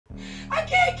I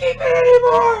can't keep it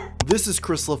anymore! This is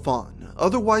Chris LaFawn,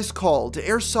 otherwise called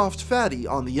Airsoftfatty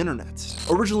on the internet.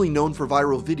 Originally known for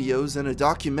viral videos and a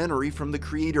documentary from the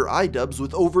creator iDubbbz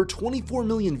with over 24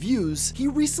 million views, he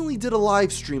recently did a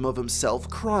live stream of himself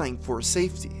crying for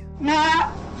safety.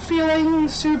 Not feeling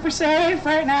super safe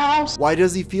right now. Why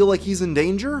does he feel like he's in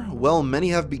danger? Well, many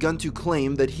have begun to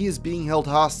claim that he is being held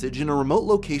hostage in a remote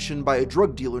location by a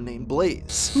drug dealer named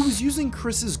Blaze, who is using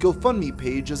Chris's GoFundMe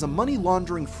page as a money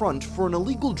laundering front for an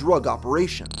illegal drug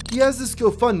operation. He has this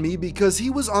GoFundMe because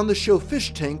he was on the show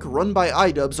Fish Tank run by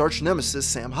iDubbbz's arch nemesis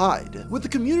Sam Hyde, with the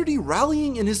community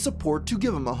rallying in his support to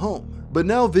give him a home. But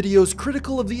now videos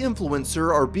critical of the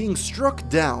influencer are being struck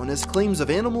down as claims of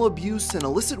animal abuse and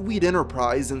illicit weed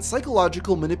enterprise and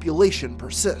psychological manipulation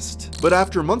persist. But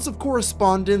after months of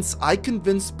correspondence, I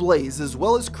convinced Blaze as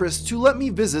well as Chris to let me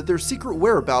visit their secret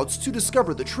whereabouts to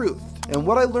discover the truth. And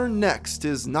what I learned next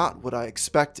is not what I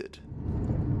expected.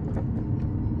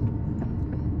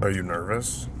 Are you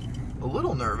nervous? A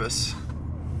little nervous.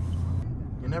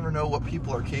 You never know what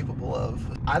people are capable of.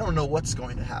 I don't know what's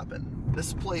going to happen.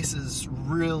 This place is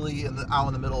really out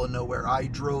in the middle of nowhere. I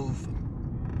drove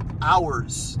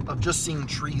hours of just seeing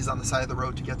trees on the side of the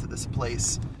road to get to this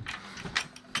place.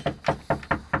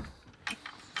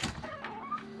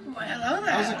 Well, hello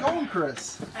there. How's it going,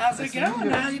 Chris? How's it going?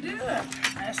 How you doing?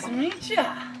 Nice to meet you.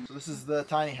 So this is the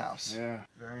tiny house. Yeah.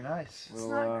 Very nice. It's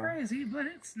not crazy, but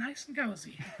it's nice and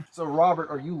cozy. So Robert,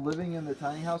 are you living in the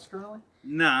tiny house currently?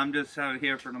 No, I'm just out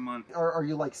here for the month. Or are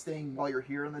you like staying while you're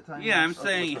here in the tiny house? Yeah, I'm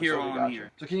staying here while I'm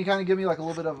here. So can you kind of give me like a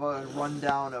little bit of a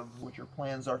rundown of what your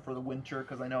plans are for the winter?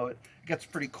 Because I know it gets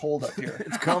pretty cold up here.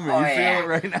 It's coming. Oh, You yeah. feel it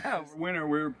right now. Winter,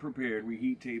 we're prepared. We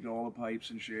heat taped all the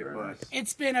pipes and shit, but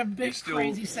It's been a big it's still,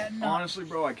 crazy setting up. honestly,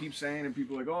 bro, I keep saying and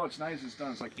people are like, oh, it's nice, it's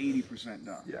done. It's like 80%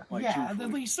 done. Yeah. Like Yeah,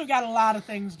 truthfully. we still got a lot of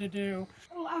things to do.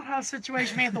 A lot of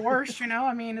situation ain't the worst, you know.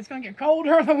 I mean, it's gonna get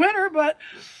colder in the winter, but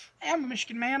hey, I'm a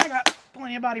Michigan man. I got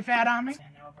plenty of body fat on me.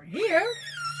 And over here,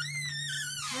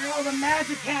 where all the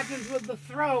magic happens with the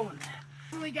throne.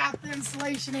 We got the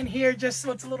insulation in here just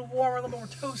so it's a little warmer, a little more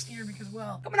toastier because,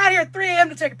 well, coming out here at 3 a.m.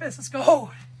 to take a piss. Let's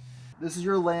go. This is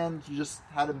your land. You just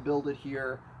had him build it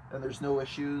here, and there's no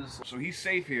issues. So he's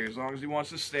safe here as long as he wants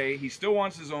to stay. He still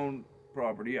wants his own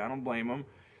property. I don't blame him.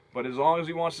 But as long as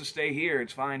he wants to stay here,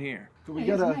 it's fine here. Can we Hey,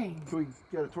 get his a name. can we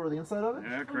get a tour of the inside of it?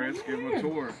 Yeah, Chris, give him a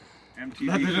tour. MTV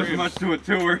Nothing as Cribs. much to a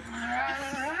tour. All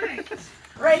right.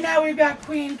 Right now we've got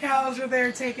Queen Cows over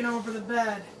there taking over the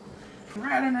bed.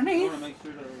 Right underneath,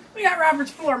 we got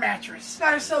Robert's floor mattress.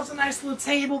 Got ourselves a nice little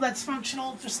table that's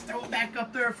functional. Just throw it back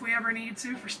up there if we ever need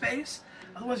to for space.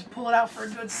 Otherwise, pull it out for a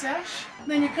good sesh. And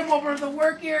then you come over to the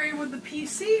work area with the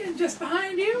PC, and just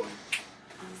behind you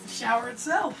is the shower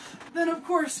itself. Then, of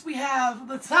course, we have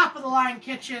the top-of-the-line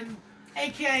kitchen,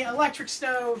 aka electric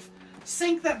stove,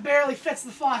 sink that barely fits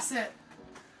the faucet.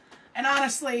 And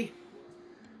honestly,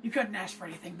 you couldn't ask for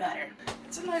anything better.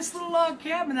 It's a nice little log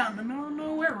cabin out in the middle of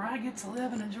nowhere where I get to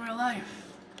live and enjoy life.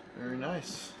 Very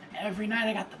nice. And every night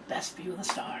I got the best view of the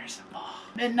stars. Oh.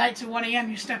 Midnight to 1 a.m.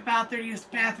 you step out there to use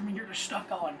the bathroom and you're just stuck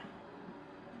going,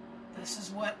 this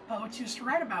is what poets used to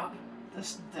write about.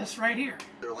 This right here.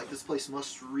 They're like, this place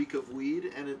must reek of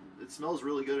weed, and it smells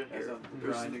really good in here.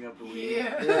 Grinding up the weed.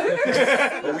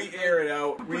 Yeah. But we air it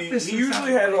out. He this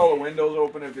usually inside. has all the windows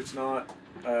open if it's not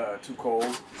too cold.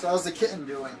 So how's the kitten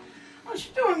doing? Oh,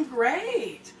 she's doing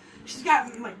great. She's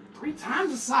gotten like 3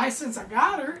 times the size since I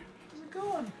got her. How's it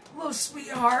going? Little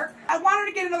sweetheart. I want her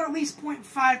to get another at least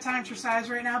 0.5 times her size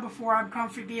right now before I'm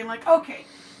comfy being like, okay,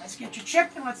 let's get you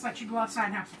chipped and let's let you go outside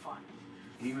and have some fun.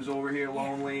 He was over here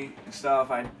lonely and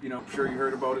stuff. I'm sure you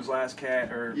heard about his last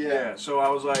cat. Yeah. So I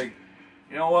was like,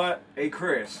 you know what? Hey,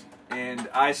 Chris. And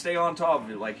I stay on top of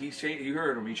it. Like, you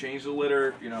heard him. He changed the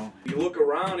litter, You look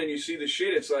around and you see the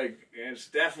shit. It's like, it's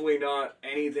definitely not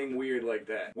anything weird like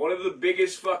that. One of the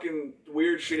biggest fucking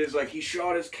weird shit is, like, he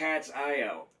shot his cat's eye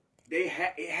out.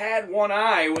 It had one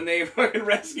eye when they fucking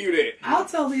rescued it. I'll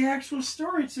tell the actual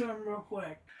story to them real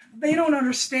quick. They don't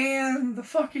understand the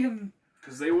fucking...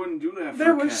 Because they wouldn't do that for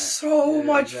There a was cat. so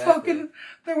much fucking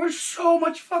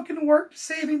work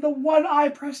saving the one eye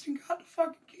Preston got to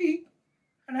fucking keep.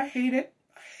 And I hate it.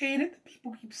 I hate it that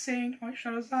people keep saying, oh, I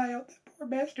shot his eye out. That poor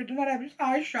bastard did not have his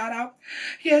eye shot out.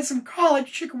 He had some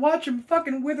college chick watch him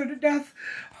fucking wither to death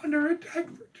under a deck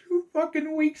for 2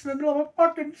 fucking weeks in the middle of a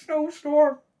fucking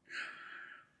snowstorm.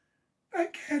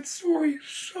 That cat's story is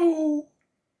so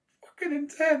fucking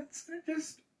intense. And it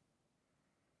just...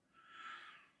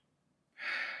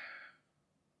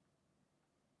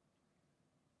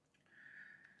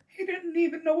 He didn't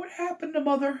even know what happened to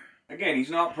Mother. Again, he's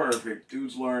not perfect.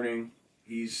 Dude's learning.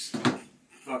 He's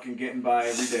fucking getting by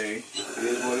every day. It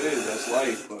is what it is. That's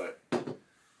life. But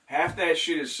half that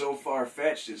shit is so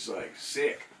far-fetched, it's like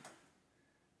sick.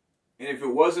 And if it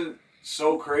wasn't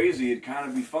so crazy, it'd kind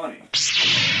of be funny.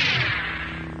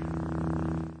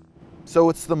 So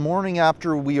it's the morning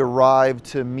after we arrived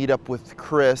to meet up with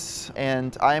Chris,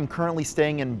 and I am currently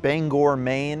staying in Bangor,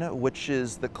 Maine, which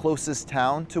is the closest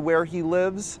town to where he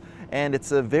lives. And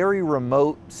it's a very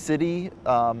remote city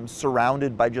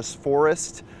surrounded by just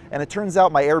forest. And it turns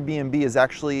out my Airbnb is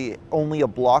actually only a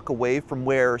block away from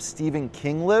where Stephen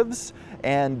King lives.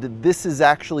 And this is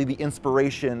actually the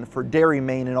inspiration for Derry,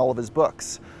 Maine in all of his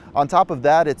books. On top of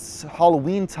that, it's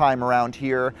Halloween time around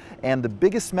here, and the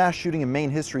biggest mass shooting in Maine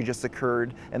history just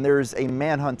occurred, and there's a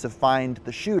manhunt to find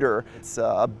the shooter. It's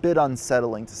a bit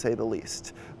unsettling, to say the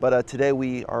least. But today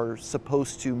we are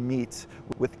supposed to meet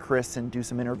with Chris and do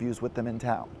some interviews with them in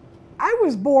town. I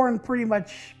was born pretty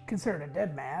much considered a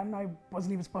dead man. I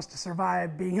wasn't even supposed to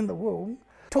survive being in the womb.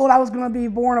 Told I was gonna be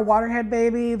born a waterhead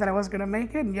baby, that I wasn't gonna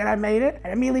make it, and yet I made it.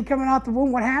 And immediately coming out the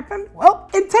womb, what happened? Well,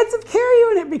 intensive care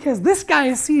unit, because this guy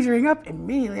is seizuring up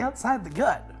immediately outside the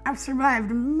gut. I've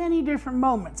survived many different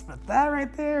moments, but that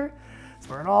right there is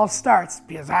where it all starts,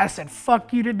 because I said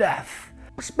fuck you to death.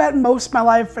 I spent most of my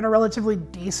life in a relatively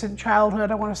decent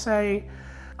childhood, I wanna say.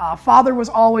 Father was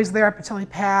always there up until he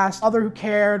passed. Mother who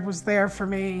cared was there for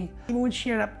me. Even when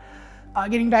she ended up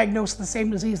getting diagnosed with the same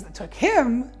disease that took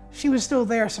him, she was still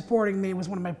there supporting me, was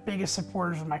one of my biggest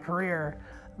supporters of my career.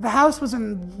 The house was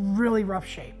in really rough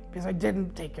shape because I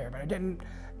didn't take care of it. I didn't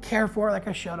care for it like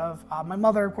I should have. My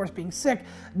mother, of course, being sick,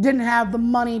 didn't have the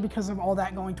money because of all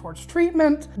that going towards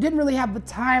treatment. Didn't really have the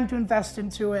time to invest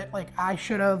into it like I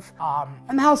should have.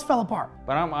 And the house fell apart.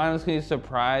 But I'm honestly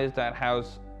surprised that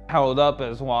house held up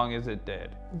as long as it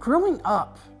did. Growing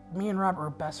up, me and Robert were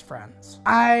best friends.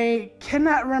 I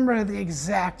cannot remember the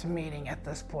exact meeting at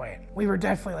this point. We were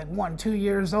definitely like 1-2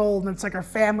 years old, and it's like our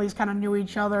families kind of knew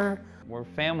each other. We're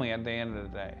family at the end of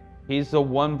the day. He's the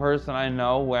one person I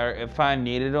know where if I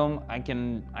needed him, I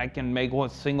can make one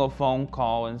single phone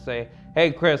call and say,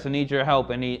 hey Chris, I need your help,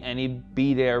 and he'd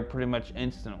be there pretty much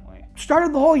instantly.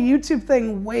 Started the whole YouTube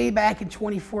thing way back in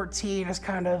 2014 as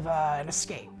kind of an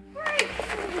escape.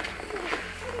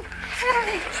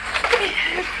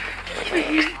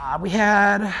 We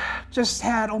had just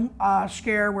had a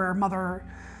scare where mother,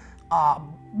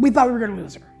 we thought we were gonna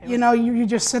lose her. You know, you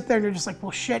just sit there and you're just like,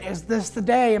 well shit, is this the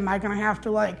day? Am I gonna have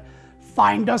to like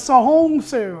find us a home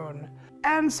soon?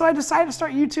 And so I decided to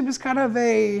start YouTube as kind of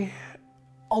a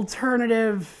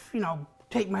alternative, you know,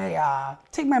 take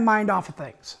my mind off of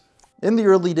things. In the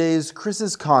early days,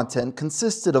 Chris's content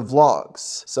consisted of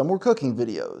vlogs. Some were cooking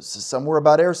videos, some were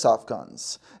about airsoft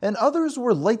guns, and others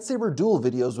were lightsaber duel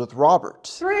videos with Robert.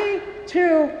 3,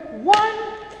 2, 1.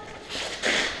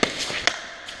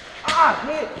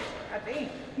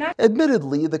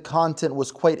 Admittedly, the content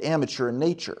was quite amateur in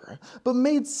nature, but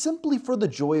made simply for the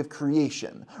joy of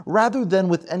creation, rather than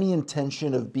with any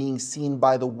intention of being seen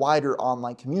by the wider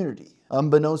online community.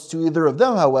 Unbeknownst to either of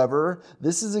them, however,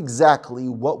 this is exactly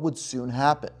what would soon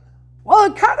happen.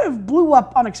 Well, it kind of blew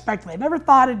up unexpectedly. I never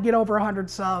thought it'd get over 100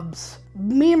 subs.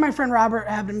 Me and my friend Robert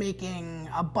have been making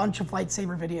a bunch of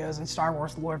lightsaber videos and Star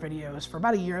Wars lore videos for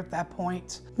about a year at that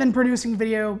point. Been producing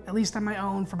video, at least on my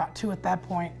own, for about 2 at that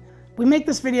point. We make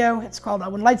this video, it's called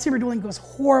When Lightsaber Dueling Goes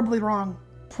Horribly Wrong,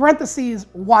 parentheses,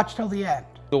 watch till the end.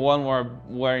 The one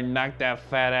where he knocked that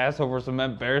fat ass over a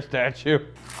cement bear statue.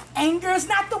 Anger is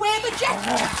not the way of the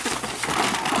Jedi.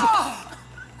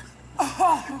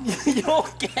 You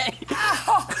okay?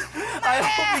 I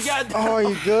hope you got that. Oh, are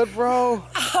you good, bro?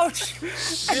 Ouch. Dude,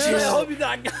 I hope you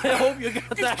got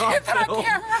that on film.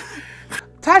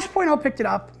 Tosh.0 picked it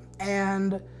up,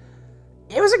 and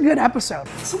it was a good episode.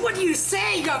 So what do you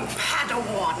say, young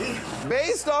Padawan?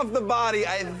 Based off the body,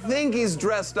 I think he's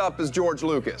dressed up as George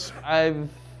Lucas. I've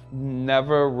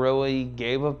never really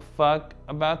gave a fuck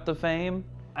about the fame.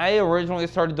 I originally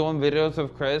started doing videos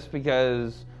with Chris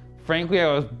because frankly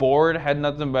I was bored, had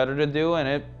nothing better to do, and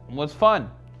it was fun.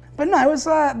 But no, it was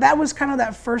that was kind of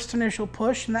that first initial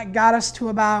push, and that got us to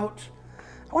about,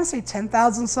 I want to say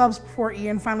 10,000 subs before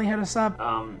Ian finally hit us up.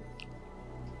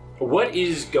 What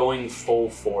is going full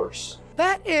force?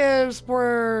 That is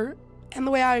where, and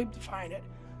the way I define it,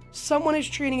 someone is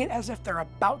treating it as if they're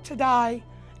about to die,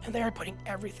 and they are putting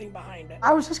everything behind it.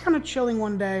 I was just kind of chilling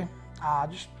one day,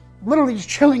 just literally just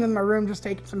chilling in my room, just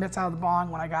taking some bits out of the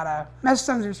bong when I got a message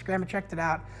on Instagram and checked it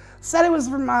out. Said it was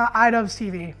from iDubbbz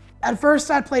TV. At first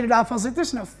I played it off, I was like,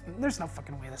 there's no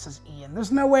fucking way this is Ian.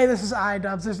 There's no way this is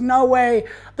iDubbbz. There's no way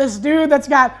this dude that's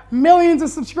got millions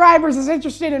of subscribers is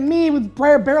interested in me with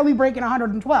barely breaking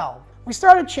 112. We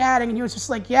started chatting and he was just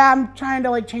like, yeah, I'm trying to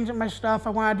like change up my stuff. I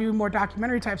want to do more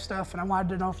documentary type stuff and I wanted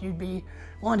to know if you'd be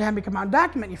willing to have me come out and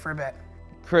document you for a bit.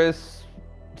 Chris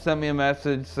sent me a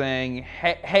message saying,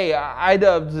 hey,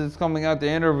 iDubbbz is coming out to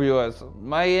interview us.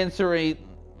 My instant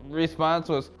response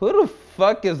was, who the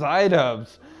fuck is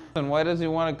iDubbbz? And why does he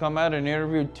want to come out and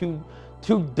interview two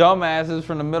dumbasses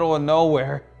from the middle of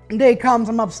nowhere? Day comes,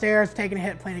 I'm upstairs taking a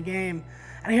hit, playing a game.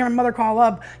 And I hear my mother call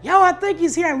up, yo, I think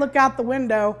he's here. I look out the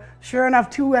window. Sure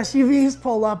enough, 2 SUVs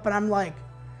pull up and I'm like,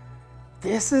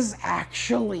 this is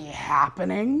actually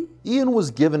happening? Ian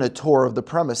was given a tour of the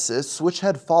premises, which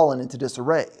had fallen into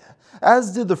disarray,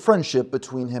 as did the friendship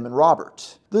between him and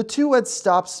Robert. The two had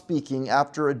stopped speaking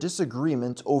after a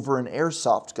disagreement over an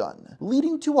airsoft gun,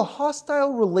 leading to a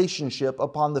hostile relationship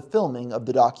upon the filming of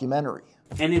the documentary.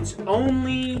 And it's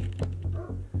only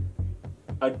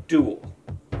a duel.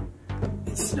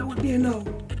 It still would be a no.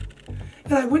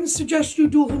 And I wouldn't suggest you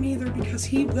duel him either because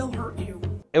he will hurt you.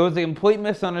 It was a complete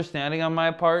misunderstanding on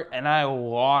my part and I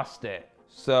lost it.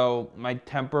 So my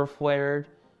temper flared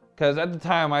because at the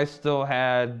time I still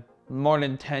had more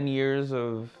than 10 years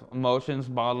of emotions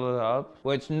bottled up,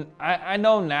 which I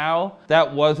know now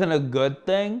that wasn't a good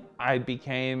thing. I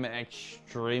became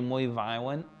extremely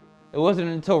violent. It wasn't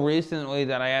until recently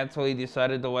that I actually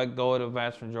decided to let go of the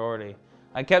vast majority.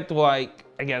 I kept like,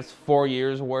 I guess 4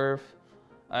 years worth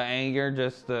of anger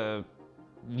just to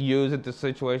use it the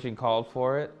situation called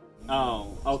for it.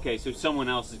 Oh, okay, so someone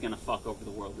else is gonna fuck over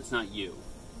the world, it's not you.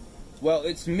 Well,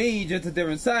 it's me, just a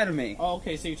different side of me. Oh,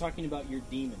 okay, so you're talking about your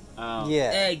demon. Oh.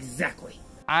 Yeah. Exactly.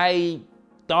 I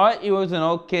thought he was an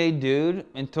okay dude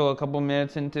until a couple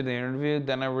minutes into the interview.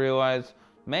 Then I realized,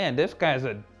 man, this guy's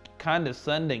a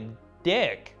condescending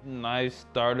dick. And I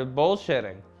started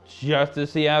bullshitting just to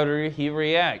see how he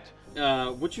react.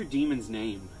 What's your demon's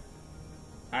name?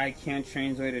 I can't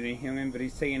translate it in human, but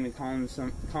he's saying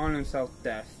calling himself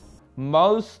Death.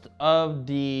 Most of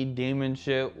the demon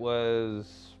shit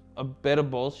was a bit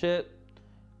of bullshit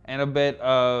and a bit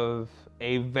of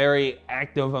a very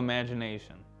active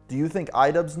imagination. Do you think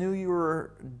iDubbbz knew you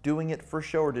were doing it for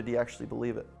show, or did he actually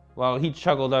believe it? Well, he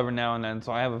chuckled every now and then,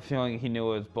 so I have a feeling he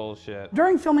knew it was bullshit.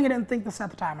 During filming, I didn't think this at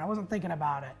the time. I wasn't thinking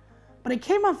about it. But it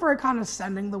came off very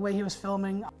condescending the way he was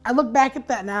filming. I look back at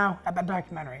that now, at that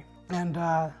documentary, and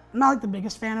I'm not like the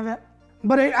biggest fan of it.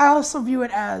 But I also view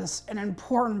it as an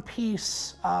important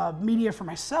piece of media for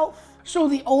myself. So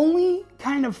the only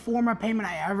kind of form of payment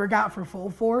I ever got for Full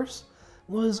Force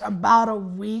was about a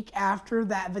week after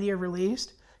that video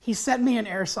released. He sent me an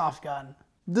airsoft gun.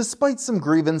 Despite some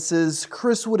grievances,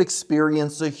 Chris would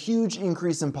experience a huge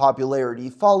increase in popularity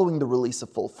following the release of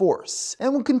Full Force,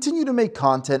 and would continue to make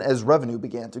content as revenue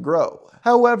began to grow.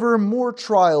 However, more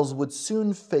trials would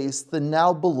soon face the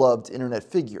now beloved internet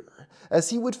figure, as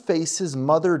he would face his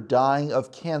mother dying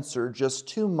of cancer just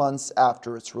 2 months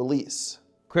after its release.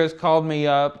 Chris called me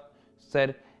up,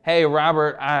 said, hey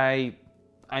Robert, I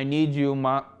need you,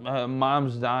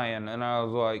 mom's dying. And I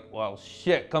was like, well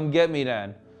shit, come get me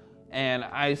then. And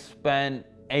I spent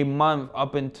a month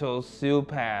up until Sue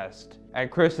passed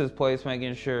at Chris's place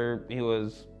making sure he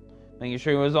was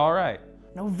all right.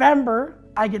 November,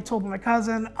 I get told by my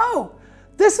cousin, oh,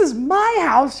 this is my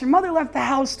house, your mother left the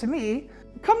house to me.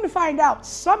 Come to find out,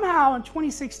 somehow in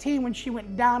 2016 when she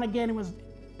went down again and was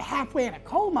halfway in a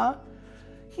coma,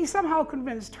 he somehow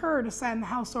convinced her to send the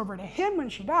house over to him when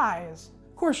she dies.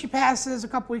 Of course, she passes, a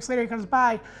couple weeks later he comes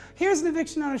by, here's an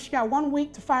eviction notice, she got 1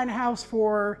 week to find a house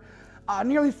for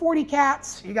nearly 40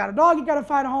 cats, you got a dog you gotta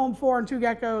find a home for, and 2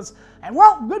 geckos, and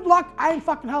well, good luck, I ain't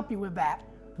fucking help you with that.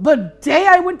 The day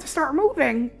I went to start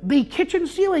moving, the kitchen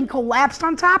ceiling collapsed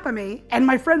on top of me, and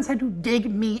my friends had to dig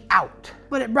me out.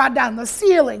 But it brought down the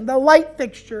ceiling, the light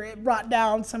fixture, it brought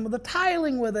down some of the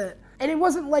tiling with it. And it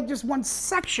wasn't like just one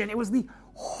section, it was the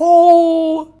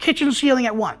whole kitchen ceiling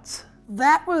at once.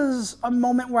 That was a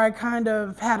moment where I kind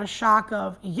of had a shock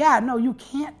of, yeah, no, you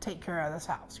can't take care of this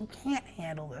house. You can't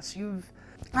handle this. I don't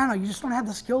know, you just don't have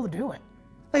the skill to do it.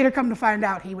 Later come to find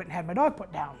out, he went and had my dog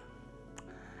put down.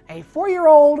 A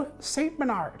 4-year-old Saint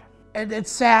Bernard. And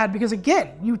it's sad because,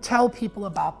 again, you tell people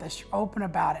about this, you're open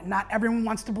about it. Not everyone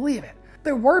wants to believe it.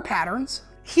 There were patterns.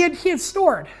 He had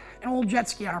stored an old jet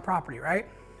ski on our property, right?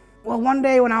 Well, one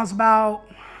day when I was about,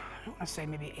 I want to say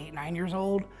maybe 8, 9 years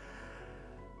old,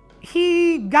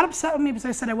 he got upset with me because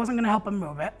I said I wasn't going to help him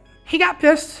move it. He got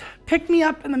pissed, picked me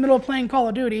up in the middle of playing Call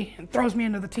of Duty, and throws me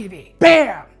into the TV.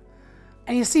 Bam!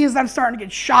 And he sees that I'm starting to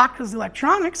get shocked because of the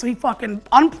electronics, so he fucking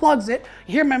unplugs it.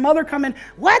 You hear my mother come in,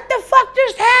 what the fuck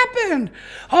just happened?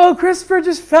 Oh, Christopher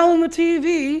just fell on the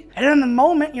TV. And in the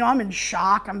moment, you know, I'm in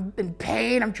shock, I'm in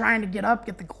pain, I'm trying to get up,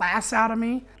 get the glass out of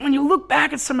me. When you look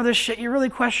back at some of this shit, you really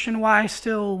question why I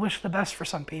still wish the best for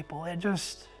some people.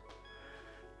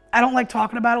 I don't like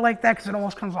talking about it like that because it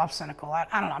almost comes off cynical. I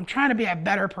don't know, I'm trying to be a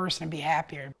better person and be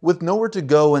happier. With nowhere to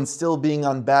go and still being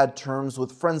on bad terms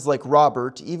with friends like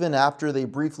Robert, even after they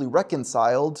briefly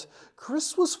reconciled,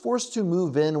 Chris was forced to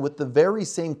move in with the very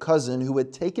same cousin who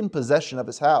had taken possession of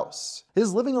his house.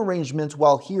 His living arrangement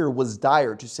while here was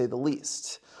dire, to say the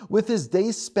least, with his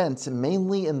days spent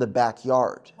mainly in the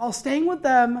backyard. While staying with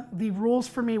them, the rules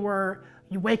for me were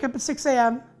you wake up at 6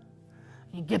 a.m.,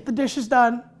 you get the dishes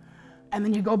done, and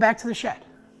then you go back to the shed.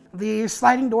 The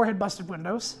sliding door had busted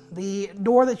windows. The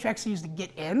door that you actually used to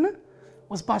get in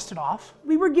was busted off.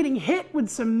 We were getting hit with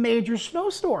some major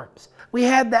snowstorms. We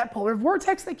had that polar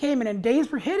vortex that came in and days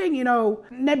were hitting, you know,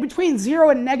 between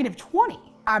 0 and -20.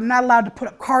 I'm not allowed to put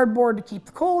up cardboard to keep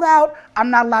the cold out. I'm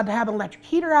not allowed to have an electric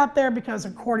heater out there because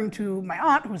according to my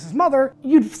aunt, who was his mother,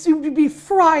 you'd be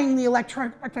frying the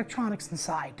electronics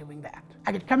inside doing that.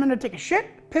 I could come in to take a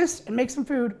shit, piss, and make some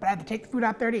food, but I had to take the food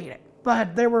out there to eat it.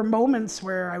 But there were moments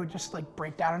where I would just like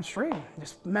break down and scream.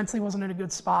 Just mentally wasn't in a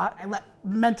good spot. I let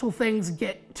mental things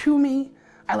get to me.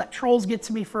 I let trolls get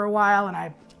to me for a while, and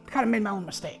I kind of made my own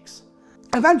mistakes.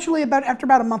 Eventually, after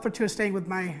about a month or two of staying with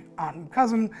my aunt and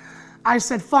cousin, I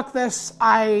said, fuck this.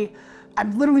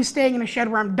 I'm literally staying in a shed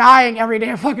where I'm dying every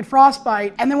day of fucking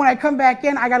frostbite. And then when I come back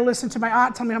in, I gotta listen to my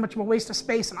aunt tell me how much of a waste of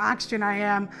space and oxygen I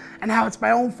am, and how it's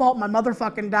my own fault my mother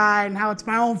fucking died, and how it's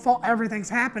my own fault everything's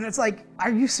happened. It's like, are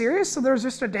you serious? So there was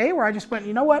just a day where I just went,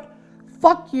 you know what?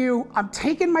 Fuck you, I'm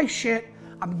taking my shit,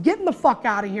 I'm getting the fuck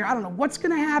out of here, I don't know what's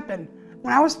gonna happen.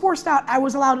 When I was forced out, I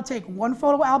was allowed to take one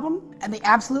photo album and the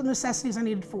absolute necessities I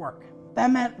needed for work. That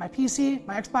meant my PC,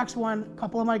 my Xbox One, a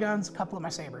couple of my guns, a couple of my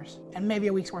sabers, and maybe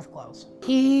a week's worth of clothes.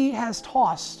 He has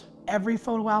tossed every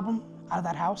photo album out of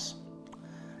that house,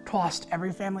 tossed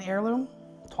every family heirloom,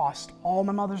 tossed all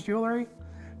my mother's jewelry,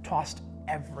 tossed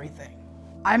everything.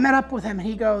 I met up with him and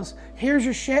he goes, here's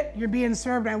your shit, you're being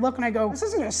served. And I look and I go, this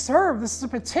isn't a serve, this is a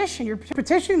petition. You're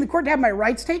petitioning the court to have my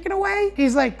rights taken away?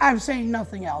 He's like, I'm saying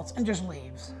nothing else, and just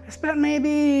leaves. I spent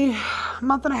maybe a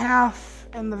month and a half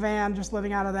in the van just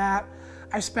living out of that.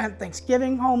 I spent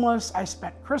Thanksgiving homeless, I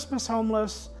spent Christmas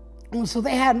homeless. And so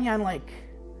they had me on like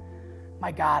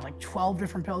 12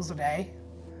 different pills a day,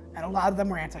 and a lot of them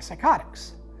were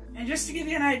antipsychotics. And just to give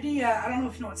you an idea, I don't know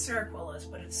if you know what Seroquel is,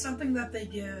 but it's something that they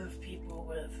give people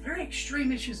with very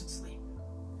extreme issues with sleep.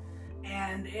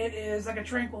 And it is like a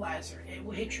tranquilizer. It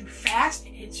will hit you fast,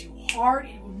 it hits you hard,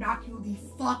 it will knock you the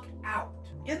fuck out.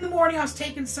 In the morning I was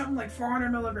taking something like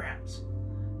 400 milligrams,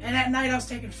 and at night I was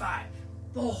taking 5.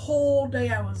 The whole day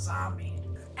I was zombied.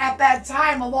 At that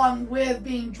time, along with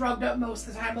being drugged up most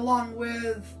of the time, along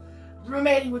with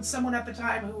roommating with someone at the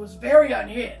time who was very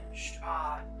unhinged,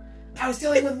 I was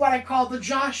dealing with what I call the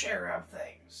Josh era of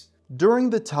things. During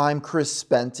the time Chris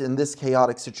spent in this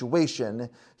chaotic situation,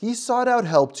 he sought out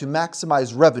help to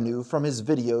maximize revenue from his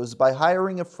videos by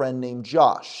hiring a friend named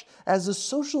Josh as a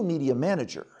social media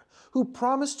manager, who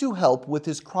promised to help with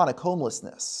his chronic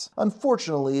homelessness.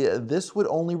 Unfortunately, this would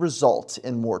only result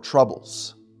in more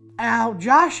troubles. Now,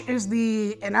 Josh is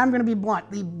and I'm gonna be blunt,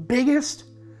 the biggest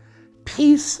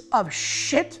piece of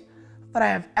shit that I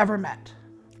have ever met.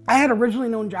 I had originally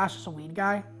known Josh as a weed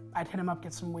guy. I'd hit him up,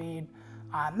 get some weed.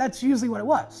 That's usually what it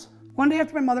was. One day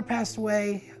after my mother passed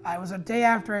away, it was a day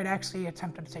after I'd actually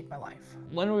attempted to take my life.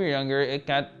 When we were younger,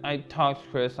 I talked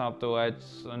Chris off the ledge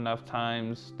enough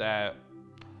times that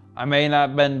I may not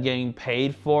have been getting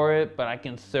paid for it, but I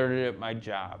considered it my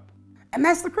job. And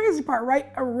that's the crazy part,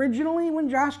 right? Originally, when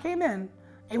Josh came in,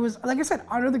 it was, like I said,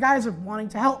 under the guise of wanting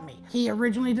to help me. He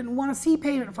originally didn't want to see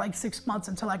payment for like 6 months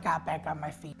until I got back on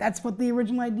my feet. That's what the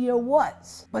original idea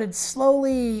was. But it's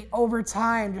slowly, over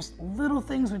time, just little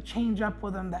things would change up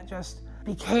with him that just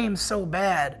became so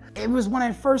bad. It was when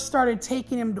I first started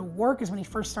taking him to work is when he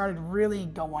first started really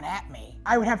going at me.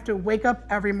 I would have to wake up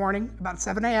every morning about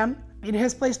 7 a.m., be to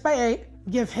his place by 8,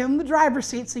 give him the driver's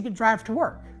seat so he could drive to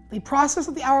work. The process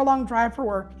of the hour-long drive for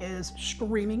work is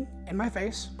screaming in my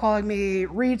face, calling me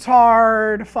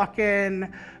retard,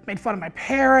 fucking made fun of my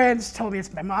parents, told me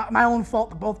it's my own fault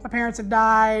that both my parents had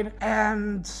died.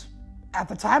 And at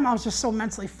the time, I was just so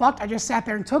mentally fucked, I just sat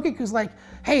there and took it because like,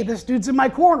 hey, this dude's in my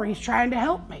corner, he's trying to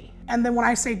help me. And then when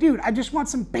I say, dude, I just want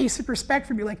some basic respect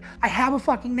from you, like, I have a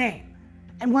fucking name.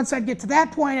 And once I'd get to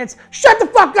that point, it's, shut the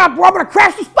fuck up, bro, I'm gonna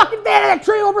crash this fucking van in that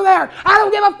tree over there. I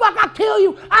don't give a fuck, I'll kill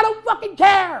you. I don't fucking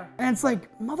care. And it's like,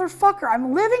 motherfucker,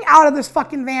 I'm living out of this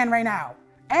fucking van right now.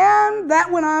 And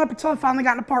that went on up until I finally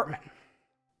got an apartment.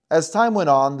 As time went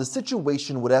on, the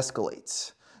situation would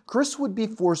escalate. Chris would be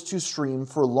forced to stream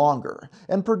for longer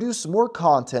and produce more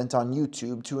content on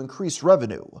YouTube to increase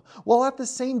revenue, while at the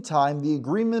same time the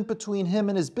agreement between him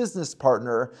and his business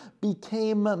partner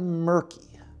became murky.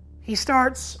 He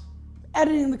starts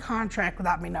editing the contract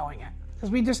without me knowing it,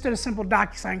 because we just did a simple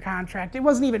DocuSign contract. It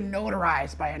wasn't even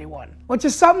notarized by anyone, which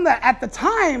is something that at the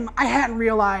time I hadn't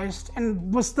realized,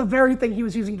 and was the very thing he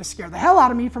was using to scare the hell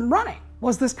out of me from running,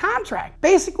 was this contract.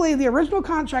 Basically, the original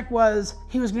contract was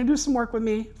he was gonna do some work with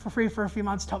me for free for a few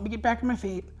months to help me get back on my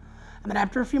feet. And then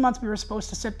after a few months, we were supposed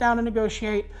to sit down and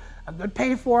negotiate a good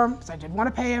pay for him, because I did want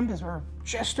to pay him, because we're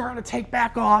just starting to take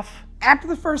back off. After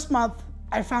the first month,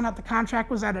 I found out the contract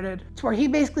was edited to where he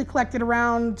basically collected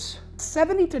around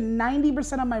 70 to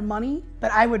 90% of my money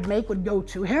that I would make would go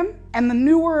to him. And the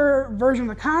newer version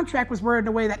of the contract was worded in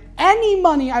a way that any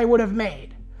money I would have made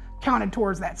counted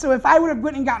towards that. So if I would have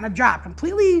went and gotten a job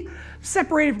completely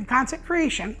separated from content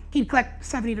creation, he'd collect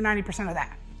 70 to 90% of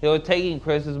that. He was taking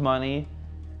Chris's money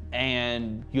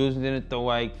and using it to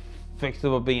like fix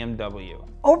up a BMW.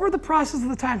 Over the process of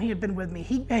the time he had been with me,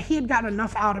 he had gotten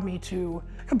enough out of me to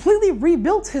completely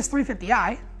rebuild his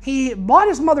 350i. He bought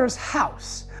his mother's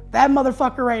house. That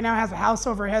motherfucker right now has a house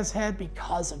over his head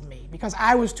because of me, because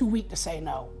I was too weak to say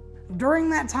no. During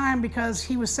that time, because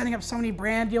he was setting up so many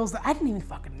brand deals that I didn't even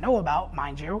fucking know about,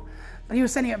 mind you, but he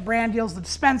was setting up brand deals, the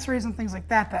dispensaries and things like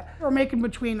that, that were making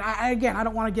between, again, I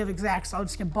don't want to give exact, so I'll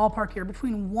just give ballpark here,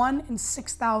 between $1,000 and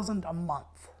 $6,000 a month.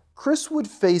 Chris would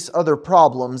face other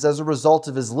problems as a result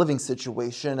of his living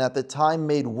situation, at the time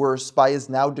made worse by his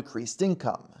now decreased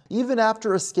income. Even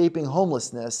after escaping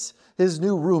homelessness, his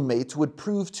new roommates would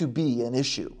prove to be an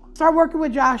issue. Start working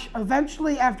with Josh.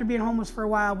 Eventually, after being homeless for a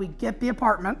while, we get the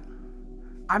apartment.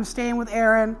 I'm staying with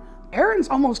Aaron. Aaron's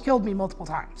almost killed me multiple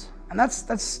times. And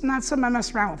that's not something I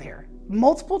mess around with here.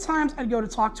 Multiple times I'd go to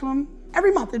talk to him.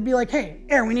 Every month it'd be like, hey,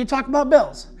 Aaron, we need to talk about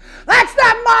bills. That's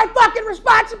not my fucking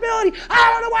responsibility.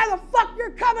 I don't know why the fuck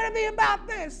you're coming to me about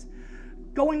this.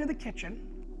 Go into the kitchen,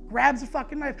 grabs a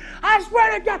fucking knife. I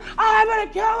swear to God, I'm gonna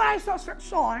kill myself. Start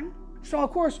sawing. So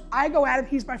of course I go at him,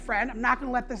 he's my friend. I'm not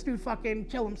gonna let this dude fucking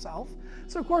kill himself.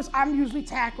 So of course I'm usually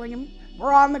tackling him.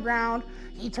 We're on the ground.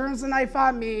 He turns the knife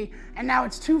on me, and now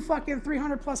it's two fucking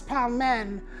 300+ pound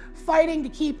men fighting to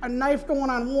keep a knife going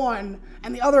on one,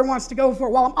 and the other wants to go for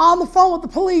it while I'm on the phone with the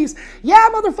police. Yeah,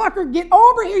 motherfucker, get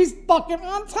over here. He's fucking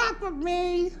on top of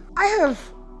me. I have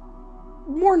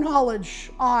more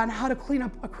knowledge on how to clean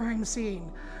up a crime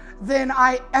scene than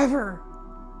I ever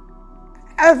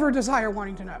desire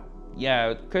wanting to know.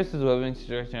 Yeah, Chris's living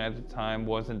situation at the time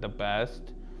wasn't the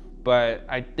best, but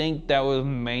I think that was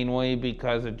mainly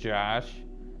because of Josh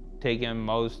taking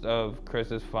most of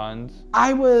Chris's funds.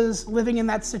 I was living in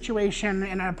that situation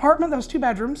in an apartment that was 2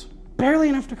 bedrooms, barely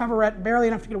enough to cover rent, barely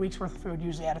enough to get a week's worth of food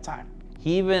usually at a time.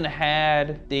 He even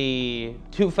had the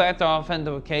 2-factor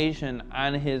authentication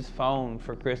on his phone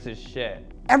for Chris's shit.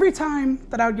 Every time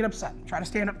that I would get upset, try to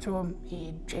stand up to him,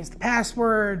 he'd change the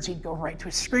passwords, he'd go right to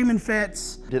his screaming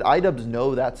fits. Did iDubbbz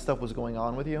know that stuff was going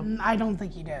on with you? I don't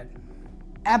think he did.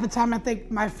 At the time, I think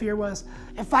my fear was,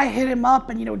 if I hit him up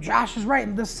and, you know, Josh is right,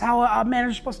 and this is how a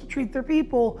manager's supposed to treat their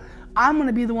people, I'm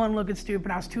gonna be the one looking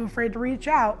stupid. I was too afraid to reach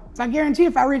out. So I guarantee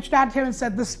if I reached out to him and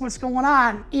said, this is what's going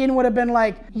on, Ian would have been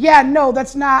like, yeah, no,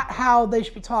 that's not how they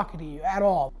should be talking to you at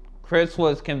all. Chris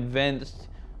was convinced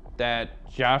that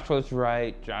Josh was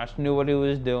right, Josh knew what he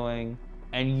was doing,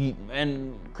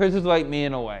 and Chris is like me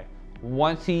in a way.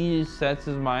 Once he sets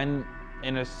his mind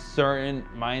in a certain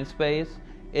mind space,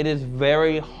 it is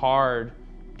very hard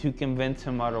to convince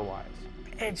him otherwise.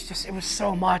 It was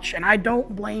so much, and I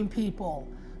don't blame people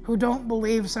who don't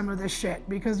believe some of this shit,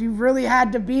 because you really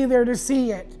had to be there to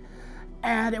see it.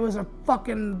 And it was a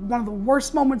fucking one of the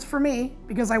worst moments for me,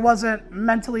 because I wasn't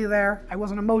mentally there, I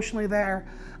wasn't emotionally there,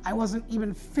 I wasn't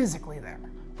even physically there.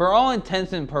 For all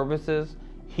intents and purposes,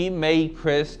 he made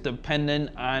Chris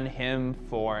dependent on him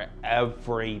for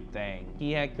everything.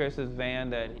 He had Chris's van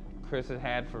that Chris had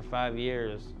had for 5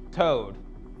 years towed.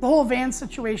 The whole van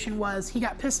situation was, he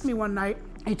got pissed at me one night.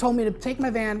 He told me to take my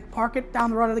van, park it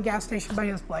down the road at the gas station by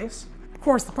his place. Of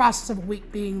course, the process of a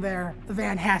week being there, the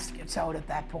van has to get towed at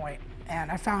that point. And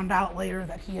I found out later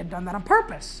that he had done that on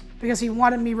purpose, because he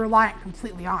wanted me reliant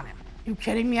completely on him. You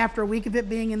kidding me? After a week of it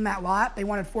being in that lot, they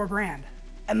wanted $4 grand.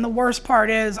 And the worst part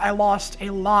is, I lost a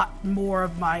lot more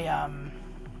of my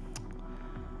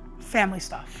family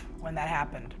stuff. when that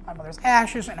happened. My mother's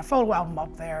ashes and a photo album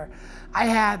up there. I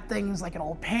had things like an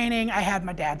old painting. I had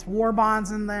my dad's war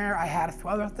bonds in there. I had a few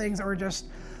other things that were just,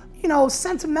 you know,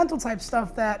 sentimental type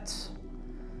stuff that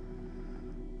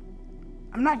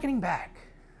I'm not getting back.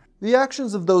 The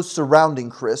actions of those surrounding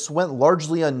Chris went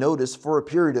largely unnoticed for a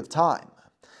period of time.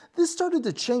 This started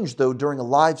to change though during a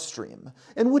live stream,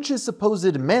 in which his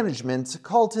supposed management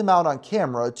called him out on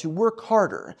camera to work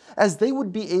harder, as they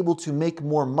would be able to make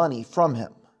more money from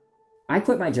him. I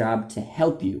quit my job to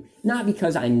help you, not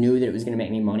because I knew that it was going to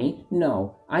make me money.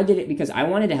 No, I did it because I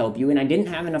wanted to help you and I didn't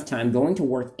have enough time going to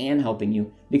work and helping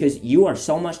you because you are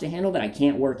so much to handle that I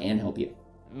can't work and help you.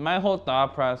 My whole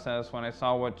thought process when I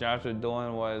saw what Josh was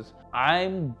doing was,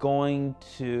 I'm going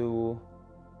to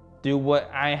do what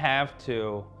I have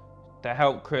to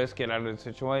help Chris get out of the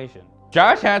situation.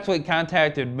 Josh actually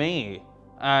contacted me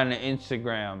on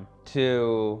Instagram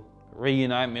to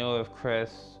reunite me with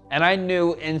Chris, and I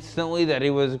knew instantly that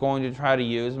he was going to try to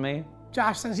use me.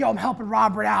 Josh says, yo, I'm helping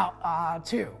Robert out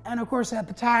too. And of course at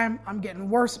the time, I'm getting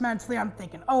worse mentally. I'm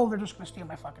thinking, oh, they're just gonna steal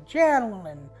my fucking channel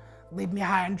and leave me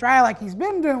high and dry like he's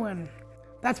been doing.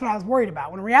 That's what I was worried about.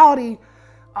 When in reality,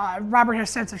 Robert has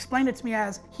since explained it to me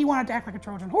as he wanted to act like a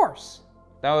Trojan horse.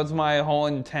 That was my whole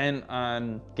intent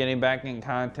on getting back in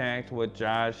contact with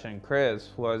Josh and Chris,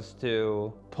 was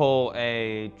to pull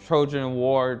a Trojan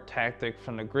War tactic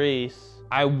from the Grease.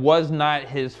 I was not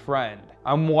his friend.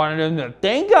 I wanted him to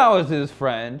think I was his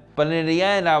friend, but in the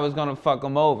end, I was gonna fuck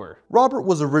him over. Robert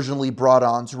was originally brought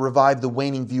on to revive the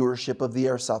waning viewership of the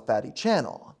Airsoftfatty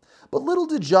channel, but little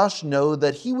did Josh know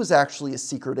that he was actually a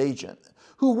secret agent,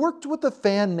 who worked with a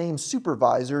fan named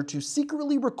Supervisor to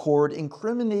secretly record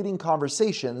incriminating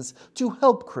conversations to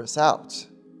help Chris out.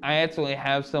 I actually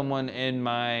have someone in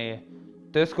my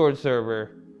Discord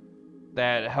server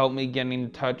that helped me get in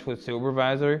touch with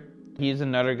Supervisor. He's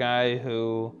another guy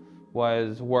who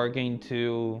was working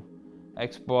to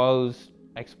expose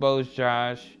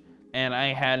Josh, and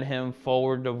I had him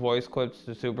forward the voice clips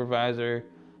to Supervisor.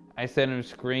 I sent him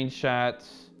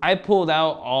screenshots. I pulled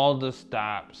out all the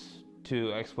stops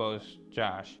to expose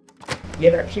Josh. You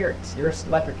have an appearance. You're a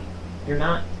celebrity. You're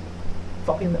not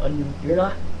fucking you're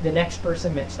not the next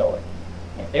person that stole it.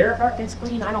 If their apartment's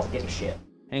clean, I don't give a shit.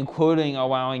 Including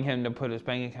allowing him to put his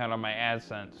bank account on my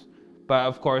AdSense. But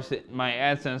of course, my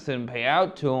AdSense didn't pay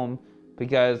out to him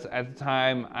because at the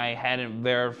time I hadn't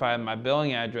verified my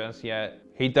billing address yet.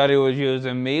 He thought he was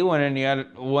using me when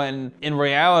in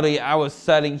reality I was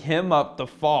setting him up to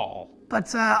fall.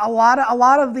 But a lot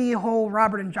of the whole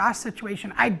Robert and Josh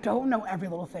situation, I don't know every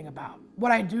little thing about.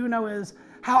 What I do know is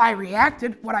how I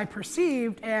reacted, what I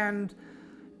perceived, and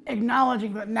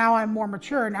acknowledging that now I'm more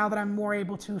mature, now that I'm more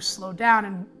able to slow down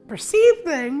and perceive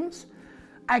things,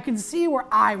 I can see where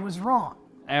I was wrong.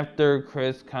 After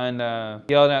Chris kind of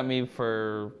yelled at me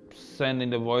for sending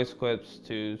the voice clips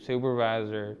to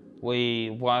Supervisor,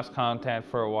 we lost contact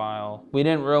for a while. We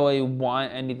didn't really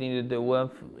want anything to do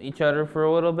with each other for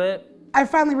a little bit. I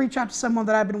finally reached out to someone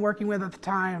that I've been working with at the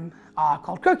time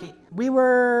called Cookie. We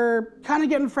were kind of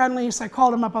getting friendly, so I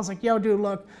called him up. I was like, yo, dude,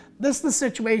 look, this is the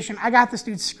situation. I got this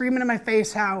dude screaming in my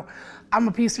face how I'm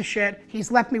a piece of shit. He's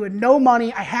left me with no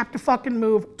money. I have to fucking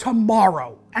move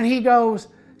tomorrow. And he goes,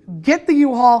 get the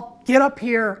U-Haul, get up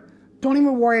here. Don't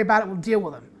even worry about it. We'll deal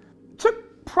with him. It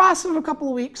took process of a couple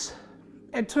of weeks.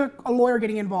 It took a lawyer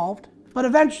getting involved. But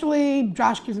eventually,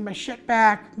 Josh gives me my shit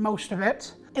back, most of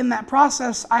it. In that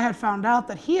process, I had found out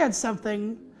that he had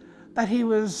something that he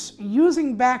was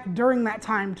using back during that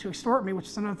time to extort me, which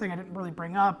is another thing I didn't really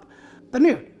bring up, the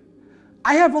nude.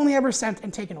 I have only ever sent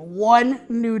and taken one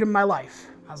nude in my life.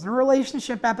 I was in a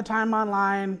relationship at the time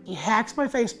online. He hacks my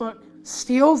Facebook,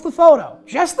 steals the photo,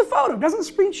 just the photo, doesn't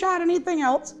screenshot anything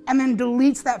else, and then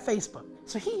deletes that Facebook.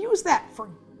 So he used that for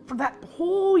that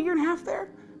whole year and a half there.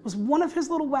 It was one of his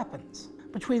little weapons.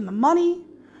 Between the money,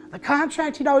 the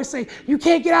contract, he'd always say, you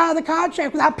can't get out of the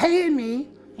contract without paying me.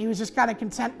 He was just kind of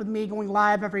content with me going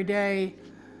live every day,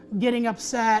 getting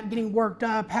upset, getting worked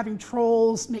up, having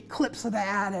trolls make clips of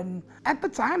that. And at the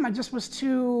time, I just was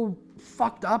too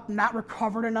fucked up, not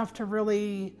recovered enough to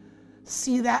really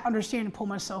see that, understand, and pull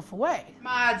myself away.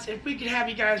 Mods, if we could have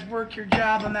you guys work your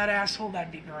job on that asshole,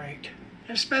 that'd be great.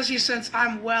 Especially since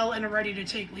I'm well and ready to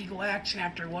take legal action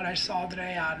after what I saw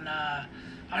today on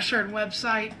a certain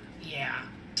website. Yeah.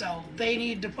 So they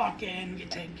need to fucking get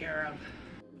taken care of.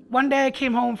 One day I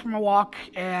came home from a walk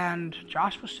and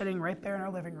Josh was sitting right there in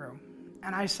our living room.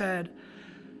 And I said,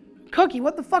 Cookie,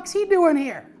 what the fuck's he doing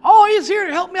here? Oh, he's here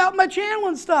to help me out with my channel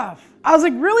and stuff. I was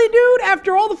like, really, dude?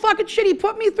 After all the fucking shit he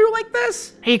put me through like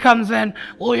this? He comes in,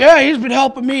 well, yeah, he's been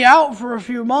helping me out for a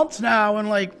few months now. And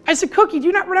like, I said, Cookie, do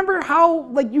you not remember how,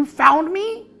 like, you found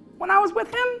me when I was with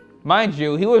him? Mind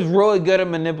you, he was really good at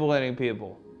manipulating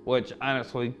people, which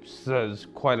honestly says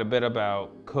quite a bit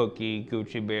about Cookie,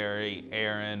 Gucci Berry,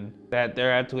 Aaron, that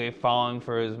they're actually falling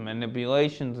for his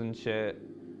manipulations and shit.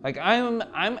 Like, I'm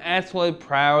actually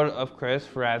proud of Chris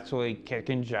for actually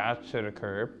kicking Josh to the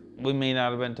curb. We may not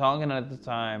have been talking at the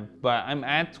time, but I'm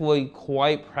actually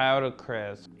quite proud of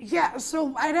Chris. Yeah,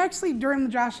 so I'd actually, during the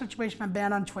Josh situation, been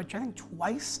banned on Twitch, I think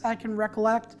twice I can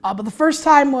recollect. But the first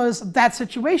time was that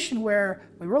situation where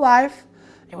we were live.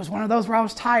 It was one of those where I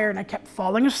was tired and I kept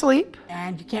falling asleep.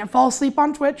 And you can't fall asleep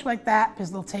on Twitch like that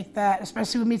because they'll take that,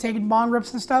 especially with me taking bong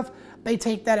rips and stuff, they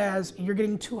take that as you're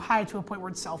getting too high to a point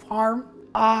where it's self-harm.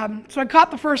 So I caught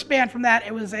the first ban from that.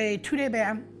 It was a 2-day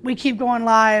ban. We keep going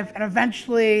live, and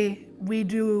eventually we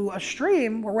do a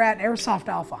stream where we're at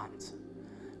Airsoftfatty,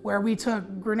 where we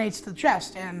took grenades to the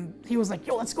chest, and he was like,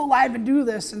 yo, let's go live and do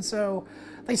this. And so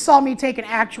they saw me take an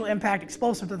actual impact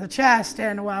explosive to the chest,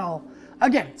 and well,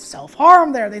 again,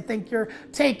 self-harm there. They think you're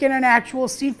taking an actual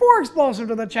C4 explosive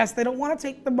to the chest. They don't want to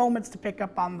take the moments to pick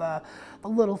up on the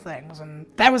little things. And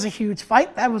that was a huge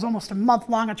fight. That was almost a month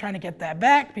long of trying to get that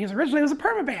back because originally it was a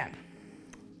permaban.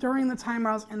 During the time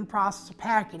I was in the process of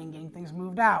packing and getting things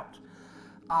moved out,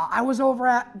 I was over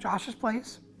at Josh's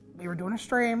place. We were doing a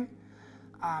stream.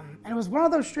 And it was one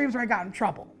of those streams where I got in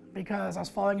trouble because I was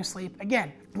falling asleep.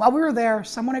 Again, while we were there,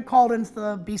 someone had called into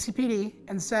the BCPD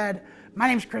and said, my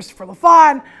name's Christopher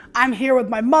LaFawn. I'm here with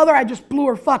my mother. I just blew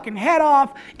her fucking head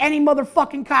off. Any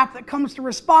motherfucking cop that comes to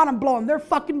respond, I'm blowing their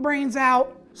fucking brains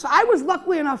out. So I was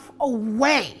luckily enough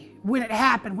away when it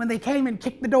happened, when they came and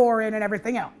kicked the door in and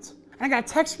everything else. And I got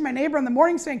a text from my neighbor in the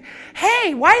morning saying,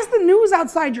 hey, why is the news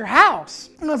outside your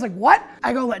house? And I was like, what?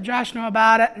 I go let Josh know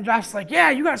about it. And Josh's like, yeah,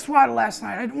 you got swatted last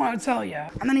night. I didn't want to tell you.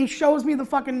 And then he shows me the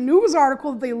fucking news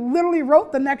article that they literally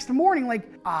wrote the next morning. Like,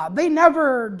 they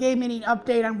never gave me any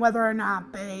update on whether or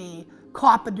not they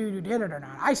caught the dude who did it or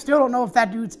not. I still don't know if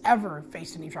that dude's ever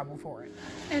faced any trouble for it.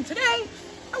 And today,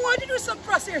 I wanted to do something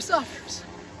for us airsofters.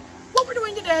 What we're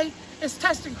doing today is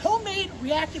testing homemade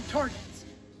reactive targets.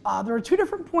 There were 2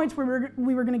 different points where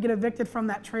we were going to get evicted from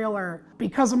that trailer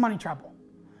because of money trouble.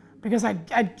 Because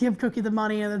I'd give Cookie the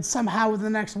money and then somehow within the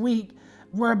next week,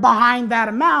 we're behind that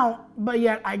amount, but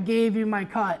yet I gave you my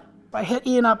cut. I hit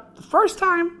Ian up the first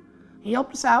time, he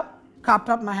helped us out, copped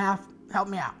up my half,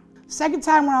 helped me out. Second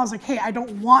time when I was like, hey, I don't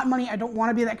want money, I don't want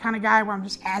to be that kind of guy where I'm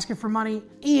just asking for money.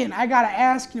 Ian, I gotta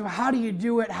ask you, how do you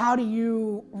do it? How do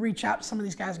you reach out to some of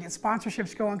these guys and get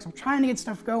sponsorships going? Because I'm trying to get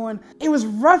stuff going. It was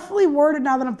roughly worded,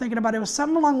 now that I'm thinking about it, it was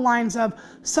something along the lines of,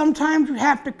 sometimes you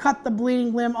have to cut the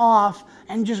bleeding limb off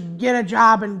and just get a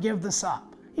job and give this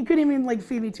up. He couldn't even like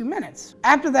feed me 2 minutes.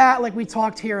 After that, like we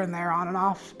talked here and there on and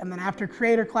off. And then after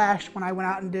Creator Clash, when I went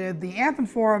out and did the Anthem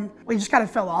forum, we just kind of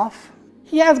fell off.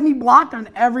 He has me blocked on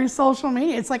every social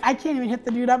media. It's like I can't even hit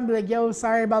the dude up and be like, yo,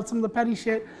 sorry about some of the petty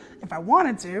shit if I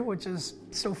wanted to, which is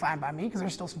still fine by me because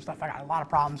there's still some stuff I got a lot of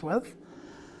problems with.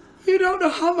 You don't know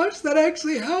how much that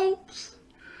actually helps.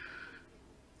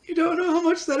 You don't know how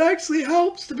much that actually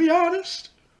helps, to be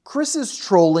honest. Chris's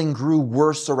trolling grew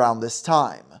worse around this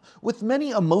time, with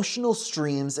many emotional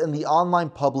streams and the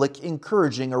online public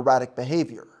encouraging erratic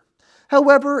behavior.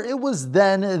 However, it was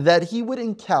then that he would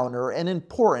encounter an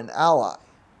important ally.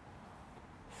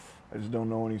 I just don't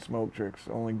know any smoke tricks,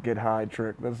 only get high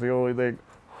trick. That's the only thing.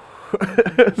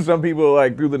 Some people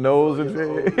like through the nose and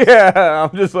shit. Yeah,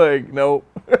 I'm just like, nope.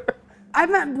 I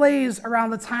met Blaze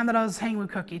around the time that I was hanging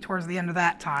with Cookie, towards the end of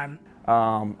that time.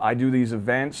 I do these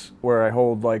events where I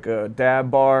hold like a dab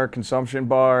bar, consumption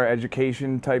bar,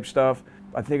 education type stuff.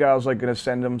 I think I was like gonna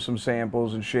send them some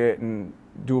samples and shit and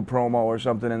do a promo or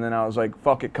something, and then I was like,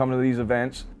 fuck it, come to these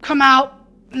events. Come out,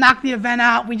 knock the event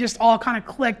out. We just all kind of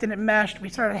clicked and it meshed. We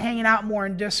started hanging out more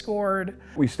in Discord.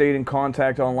 We stayed in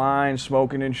contact online,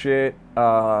 smoking and shit,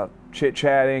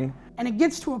 chit-chatting. And it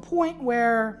gets to a point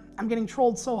where I'm getting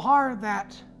trolled so hard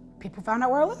that people found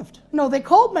out where I lived. No, they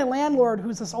called my landlord,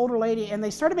 who's this older lady, and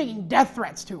they started making death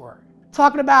threats to her.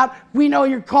 Talking about, we know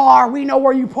your car, we know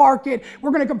where you park it,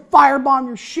 we're gonna come firebomb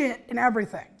your shit and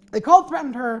everything. They called,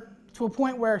 threatened her to a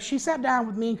point where she sat down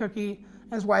with me and Cookie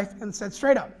and his wife and said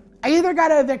straight up, I either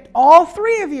gotta evict all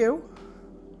 3 of you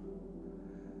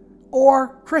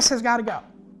or Chris has gotta go.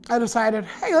 I decided,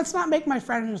 hey, let's not make my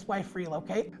friend and his wife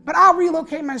relocate, but I'll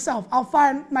relocate myself. I'll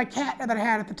find my cat that I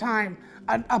had at the time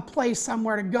a place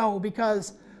somewhere to go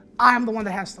because I'm the one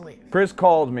that has to leave. Chris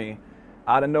called me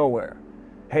out of nowhere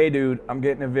hey dude, I'm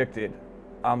getting evicted.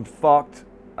 I'm fucked.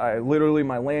 Literally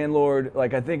my landlord,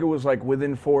 like I think it was like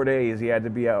within 4 days he had to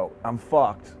be out. I'm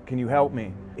fucked. Can you help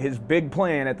me? His big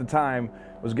plan at the time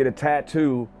was get a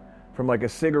tattoo from like a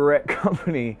cigarette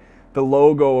company, the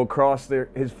logo across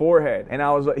his forehead. And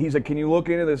he's like, can you look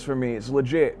into this for me? It's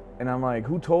legit. And I'm like,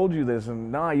 who told you this?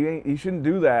 And nah, you shouldn't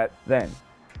do that. Then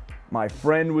my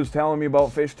friend was telling me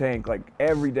about Fish Tank like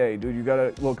every day. Dude, you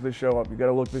gotta look this show up. You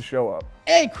gotta look this show up.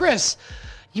 Hey, Chris,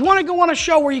 you want to go on a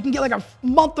show where you can get like a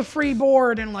month of free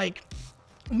board and like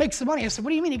make some money? I said,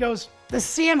 what do you mean? He goes, the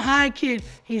Sam High kid,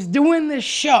 he's doing this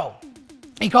show.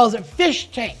 He calls it Fish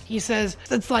Tank. He says,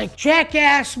 it's like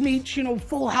Jackass meets, you know,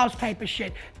 Full House type of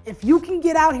shit. If you can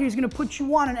get out here, he's gonna put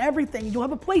you on and everything. You'll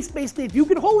have a place basically. If you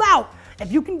can hold out,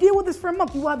 if you can deal with this for a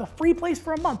month, you will have a free place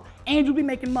for a month and you'll be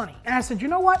making money. And I said, you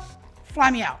know what? Fly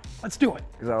me out. Let's do it.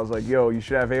 Because I was like, yo, you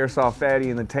should have Airsoftfatty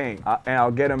in the tank, and I'll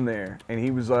get him there. And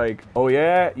he was like, oh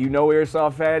yeah, you know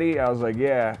Airsoftfatty? I was like,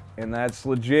 yeah, and that's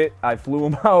legit. I flew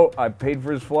him out, I paid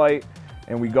for his flight,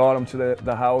 and we got him to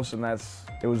the house, and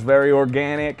it was very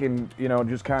organic and, you know,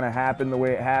 just kind of happened the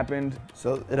way it happened.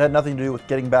 So it had nothing to do with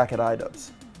getting back at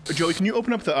iDubbbz. Joey, can you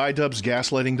open up the iDubbbz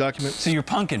gaslighting document? So you're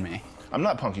punking me. I'm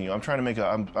not punking you. I'm trying to make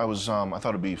I thought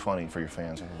it'd be funny for your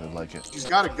fans. I think they'd like it. She's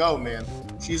gotta go, man.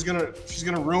 She's gonna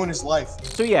ruin his life.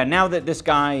 So yeah, now that this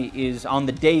guy is on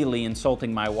the daily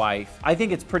insulting my wife, I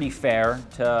think it's pretty fair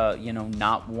to, you know,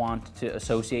 not want to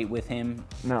associate with him.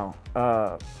 No.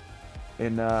 I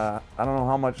don't know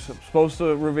how much I'm supposed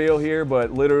to reveal here,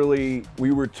 but literally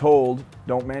we were told,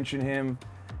 don't mention him.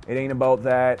 It ain't about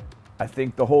that. I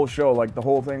think the whole show, like the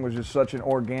whole thing was just such an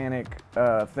organic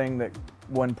thing that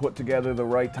when put together the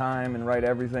right time and right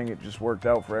everything, it just worked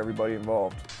out for everybody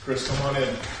involved. Chris, come on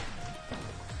in.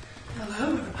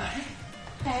 Hello, everybody.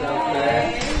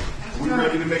 Hey. We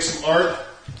ready to make some art?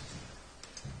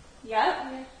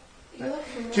 Yep.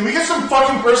 Can we get some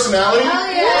fucking personality?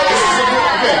 Oh,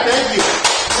 yeah. Okay, thank you.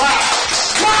 Clap.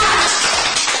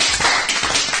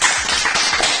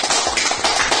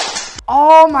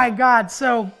 Oh my God,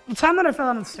 so the time that I fell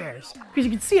down the stairs, because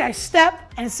you can see I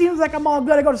step, and it seems like I'm all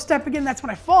good, I go to step again, that's when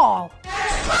I fall.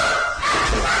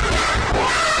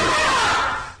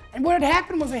 And what had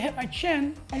happened was I hit my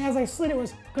chin, and as I slid it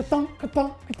was ka-thunk,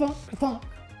 ka-thunk, ka-thunk, ka-thunk.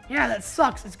 Yeah, that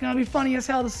sucks, it's gonna be funny as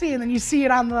hell to see, and then you see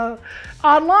it online,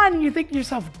 and you think to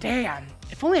yourself, damn,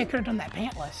 if only I could have done that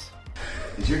pantless.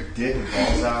 Is your dick and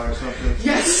balls out or something?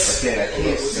 Yes! Okay, I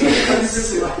can't see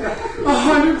it.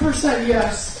 100%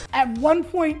 yes. At one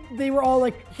point, they were all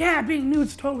like, yeah, being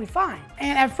nude's totally fine.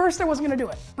 And at first, I wasn't gonna do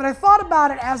it. But I thought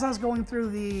about it as I was going through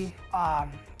the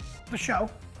show.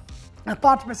 And I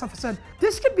thought to myself, I said,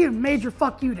 this could be a major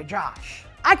fuck you to Josh.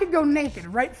 I could go naked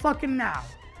right fucking now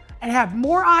and have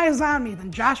more eyes on me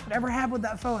than Josh would ever have with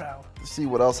that photo. Let's see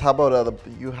what else. How about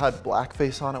you had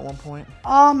blackface on at one point?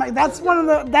 That's one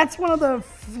of the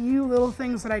few little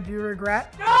things that I do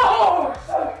regret. No!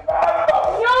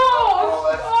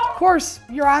 Of course,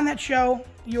 you're on that show,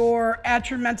 you're at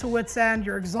your mental wit's end,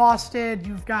 you're exhausted,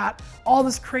 you've got all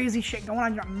this crazy shit going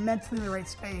on, you're not mentally in the right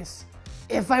space.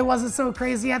 If I wasn't so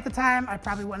crazy at the time, I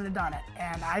probably wouldn't have done it.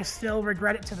 And I still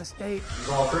regret it to this date. It's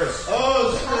all Chris.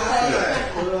 Oh, it's Chris.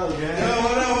 What up, gang?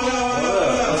 What up?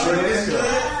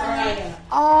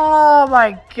 Oh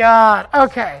my God.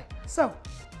 Okay, so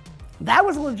that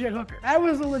was a legit hooker. That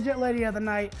was a legit lady of the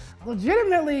night.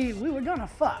 Legitimately, we were gonna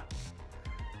fuck.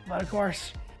 But of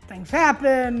course, things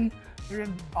happen. You're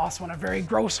also in a very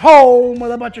gross home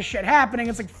with a bunch of shit happening.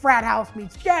 It's like frat house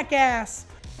meets Jackass.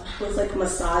 I was like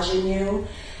massaging you.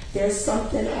 There's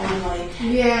something on like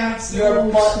yeah, it's your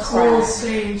butt crack. Old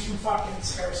stage from fucking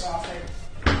Airsoftfatty.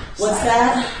 What's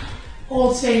that?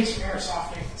 Old stage from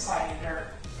Airsoftfatty, sliding in dirt.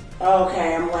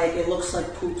 Okay, I'm like, it looks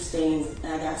like poop stains,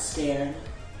 and I got scared.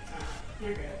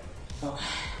 You're good. Okay,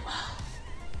 well,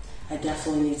 I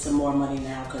definitely need some more money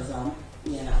now, because,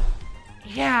 you know.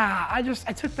 Yeah, I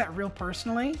took that real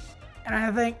personally, and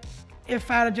I think if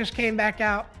I'd have just came back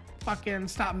out, fucking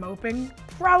stopped moping,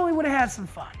 probably would have had some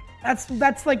fun.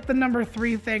 That's like the number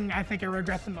 3 thing I think I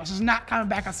regret the most, is not coming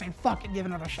back and saying, fuck it, give it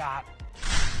another shot.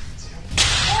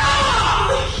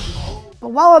 But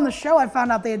while on the show, I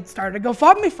found out they had started a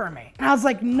GoFundMe for me. And I was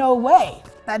like, no way.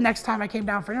 That next time I came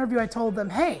down for an interview, I told them,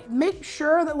 hey, make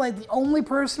sure that like the only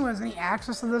person who has any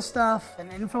access to this stuff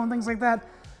and info and things like that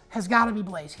has got to be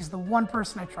Blaze. He's the one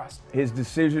person I trust. His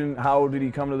decision, how did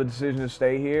he come to the decision to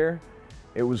stay here?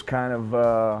 It was kind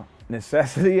of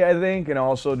necessity, I think, and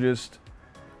also just,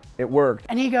 it worked.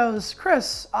 And he goes,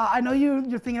 Chris, I know you're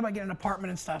thinking about getting an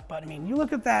apartment and stuff, but I mean, you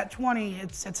look at that 20,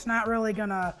 it's not really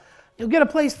gonna, You'll get a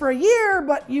place for a year,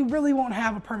 but you really won't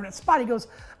have a permanent spot. He goes,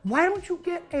 why don't you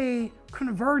get a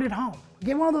converted home?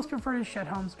 Get one of those converted shed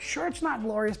homes. Sure, it's not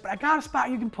glorious, but I got a spot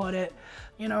you can put it.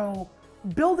 You know,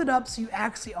 build it up so you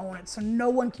actually own it, so no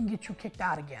one can get you kicked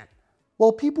out again.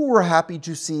 While people were happy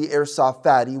to see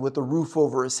Airsoftfatty with a roof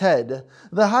over his head,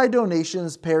 the high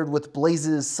donations paired with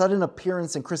Blaze's sudden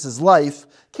appearance in Chris's life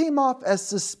came off as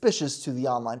suspicious to the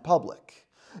online public.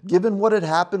 Given what had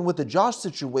happened with the Josh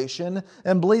situation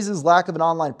and Blaze's lack of an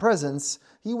online presence,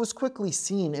 he was quickly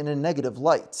seen in a negative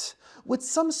light, with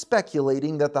some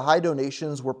speculating that the high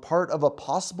donations were part of a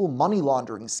possible money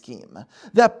laundering scheme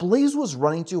that Blaze was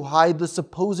running to hide the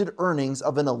supposed earnings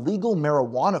of an illegal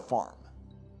marijuana farm.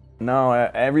 No,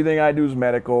 everything I do is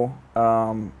medical.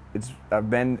 I've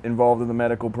been involved in the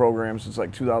medical program since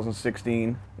like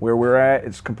 2016. Where we're at,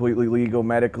 it's completely legal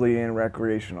medically and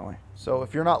recreationally. So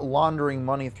if you're not laundering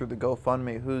money through the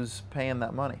GoFundMe, who's paying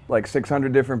that money? Like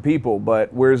 600 different people,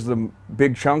 but where's the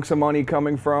big chunks of money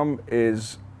coming from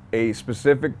is a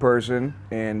specific person,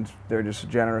 and they're just a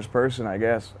generous person, I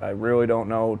guess. I really don't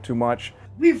know too much.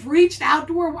 We've reached out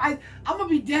to her. I'm gonna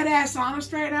be dead ass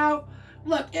honest right now.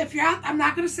 Look, if you're out, I'm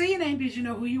not gonna say your name because you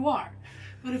know who you are.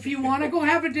 But if you want to go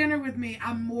have a dinner with me,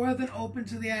 I'm more than open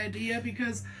to the idea,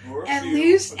 because at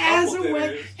least as a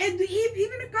way, and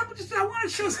even a couple, just I want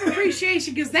to show some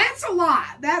appreciation, because that's a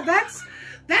lot.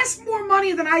 That's more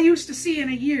money than I used to see in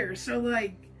a year. So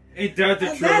like, ain't that the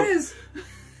truth? That is.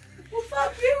 Well,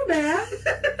 fuck you, man.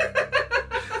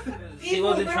 He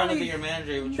wasn't trying to be your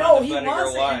manager. He was No, trying to he better your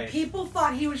wasn't. life. People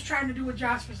thought he was trying to do what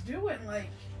Josh was doing. Like,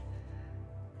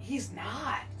 he's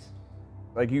not.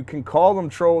 Like, you can call them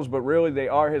trolls, but really they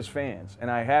are his fans. And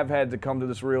I have had to come to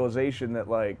this realization that,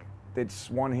 like, it's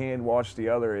one hand wash the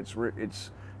other. It's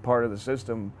part of the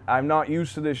system. I'm not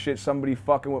used to this shit, somebody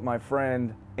fucking with my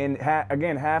friend. And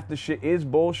again, half the shit is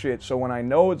bullshit. So when I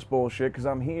know it's bullshit, because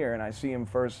I'm here and I see him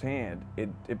firsthand, it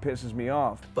pisses me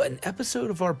off. But an episode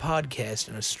of our podcast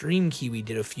and a stream key we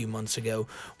did a few months ago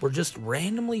were just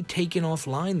randomly taken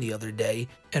offline the other day,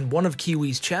 and one of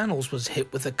Kiwi's channels was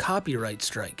hit with a copyright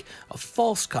strike. A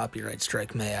false copyright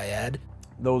strike, may I add.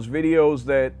 Those videos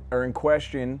that are in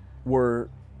question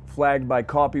were flagged by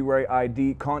copyright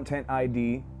ID, content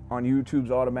ID on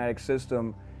YouTube's automatic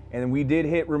system, and we did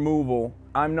hit removal.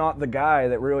 I'm not the guy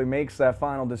that really makes that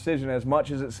final decision, as much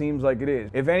as it seems like it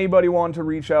is. If anybody wanted to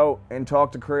reach out and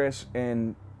talk to Chris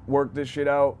and work this shit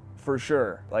out, for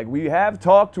sure. Like, we have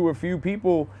talked to a few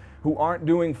people who aren't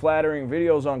doing flattering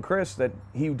videos on Chris that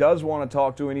he does want to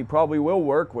talk to and he probably will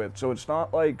work with. So it's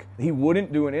not like he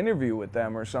wouldn't do an interview with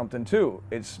them or something too.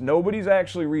 Nobody's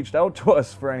actually reached out to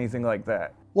us for anything like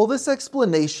that. While this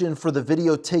explanation for the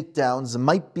video takedowns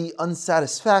might be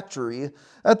unsatisfactory,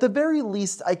 at the very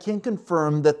least I can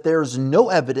confirm that there's no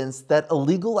evidence that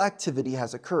illegal activity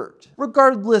has occurred.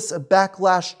 Regardless, a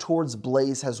backlash towards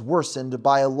Blaze has worsened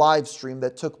by a live stream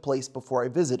that took place before I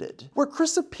visited, where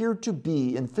Chris appeared to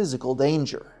be in physical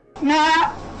danger.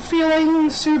 Not feeling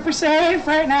super safe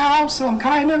right now, so I'm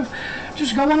kind of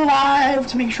just going live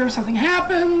to make sure something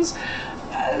happens.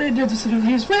 They did this,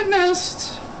 he's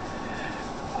witnessed.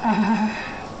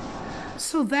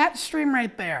 So that stream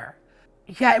right there,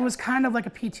 yeah, it was kind of like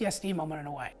a PTSD moment in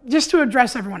a way. Just to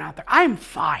address everyone out there, I am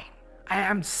fine. I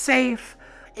am safe.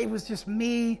 It was just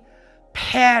me,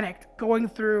 panicked, going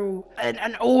through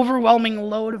an overwhelming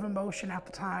load of emotion at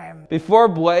the time. Before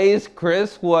Blaze,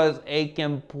 Chris was a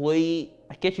complete,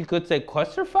 I guess you could say,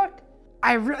 clusterfuck?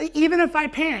 I really, even if I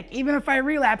panic, even if I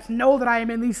relapse, know that I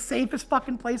am in the safest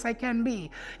fucking place I can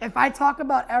be. If I talk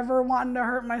about ever wanting to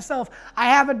hurt myself, I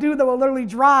have a dude that will literally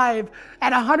drive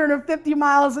at 150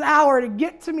 miles an hour to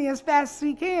get to me as fast as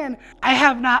he can. I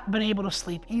have not been able to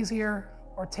sleep easier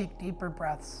or take deeper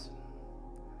breaths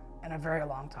in a very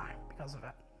long time because of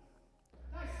it.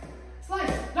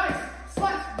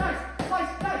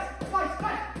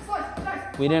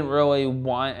 We didn't really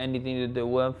want anything to do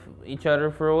with each other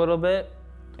for a little bit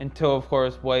until, of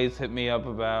course, Blaze hit me up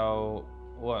about,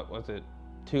 what was it,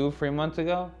 2-3 months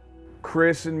ago?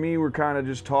 Chris and me were kind of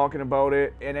just talking about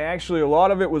it, and actually a lot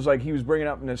of it was like he was bringing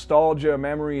up nostalgia,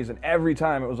 memories, and every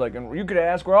time it was like, and you could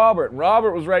ask Robert, and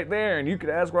Robert was right there, and you could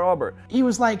ask Robert. He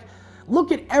was like,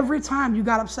 look at every time you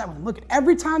got upset with him. Look at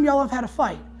every time y'all have had a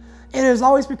fight. It is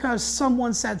always because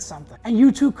someone said something, and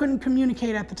you two couldn't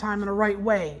communicate at the time in the right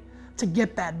way to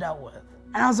get that dealt with.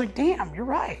 And I was like, damn, you're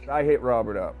right. I hit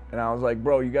Robert up, and I was like,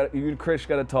 bro, you and Chris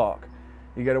got to talk.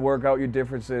 You got to work out your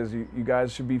differences. You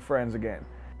guys should be friends again.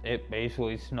 It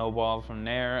basically snowballed from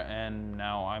there, and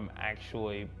now I'm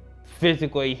actually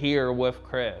physically here with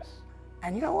Chris.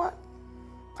 And you know what?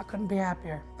 I couldn't be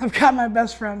happier. I've got my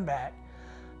best friend back.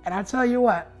 And I tell you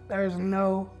what, there's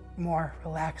no more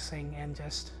relaxing and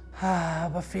just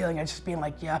of a feeling of just being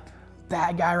like, yep,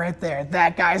 that guy right there,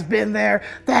 that guy's been there,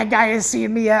 that guy has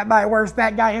seen me at my worst,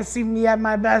 that guy has seen me at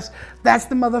my best. That's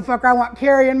the motherfucker I want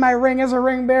carrying my ring as a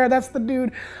ring bearer. That's the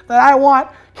dude that I want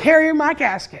carrying my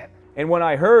casket. And when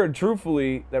I heard,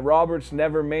 truthfully, that Robert's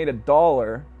never made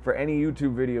 $1 for any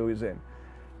YouTube video he's in,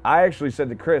 I actually said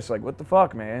to Chris, like, what the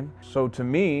fuck, man? So to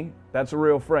me, that's a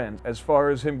real friend. As far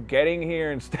as him getting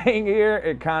here and staying here,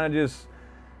 it kind of just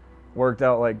worked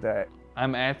out like that.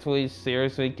 I'm actually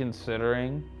seriously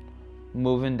considering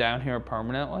moving down here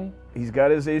permanently. He's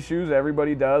got his issues,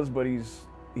 everybody does, but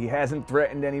he hasn't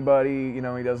threatened anybody, you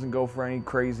know, he doesn't go for any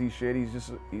crazy shit. He's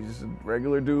just a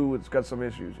regular dude that's got some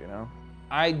issues, you know?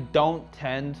 I don't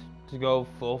tend to go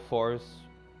full force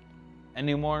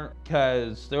anymore,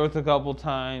 because there was a couple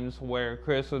times where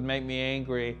Chris would make me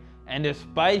angry, and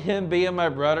despite him being my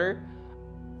brother,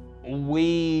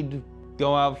 we'd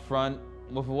go out front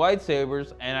with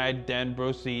lightsabers, and I'd then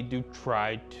proceed to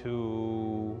try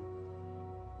to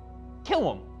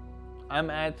kill him. I'm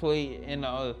actually in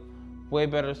a way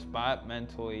better spot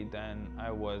mentally than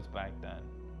I was back then.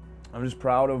 I'm just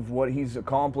proud of what he's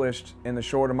accomplished in the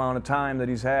short amount of time that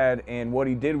he's had and what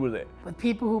he did with it. With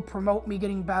people who promote me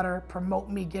getting better, promote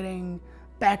me getting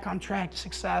back on track to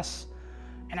success.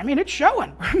 And I mean, it's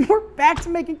showing. We're back to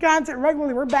making content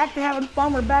regularly. We're back to having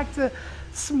fun. We're back to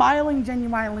smiling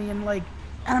genuinely and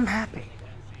I'm happy.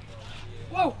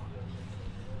 Whoa.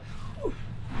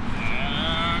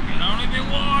 Can only be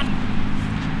one.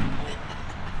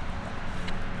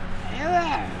 Hey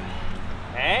there.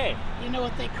 Hey. You know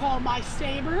what they call my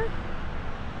saber?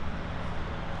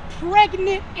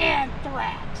 Pregnant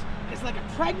anthrax. It's like a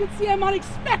pregnancy I'm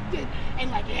unexpected,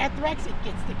 and like anthrax, it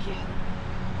gets the kill.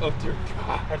 Oh dear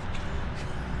God.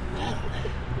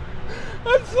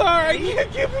 I'm sorry, I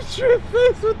can't give a straight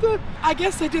face with that. I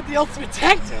guess I did the ultimate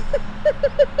tag team.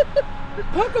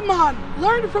 Pokemon,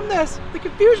 learn from this. The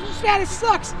confusion status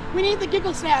sucks. We need the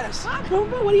giggle status. Ah,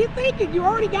 Pumbaa, what are you thinking? You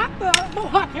already got the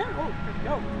mohawk hair. Oh, ready to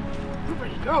go. We're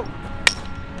ready to go.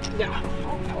 Yeah.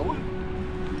 Oh no.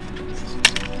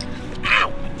 Ow,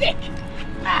 my dick.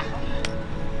 Ah.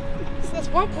 So that's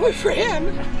 1 point for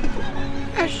him.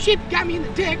 That shit got me in the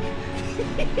dick.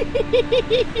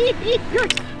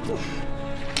 Good.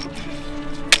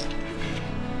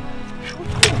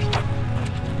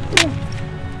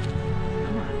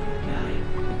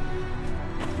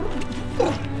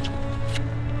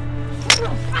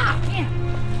 Ah, man.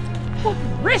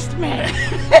 Wrist man.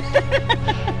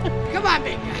 Come on,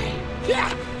 big guy. Yeah.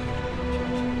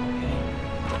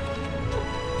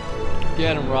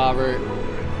 Get him, Robert.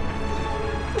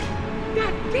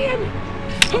 God damn it.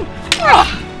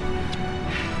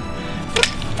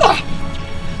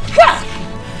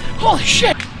 Holy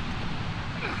shit.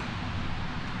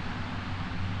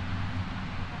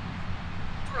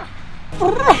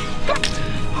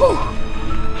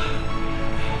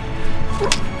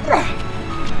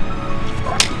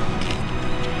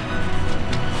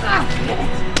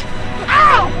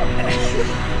 Ow!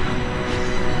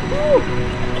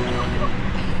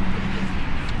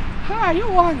 Ah, you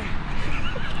won.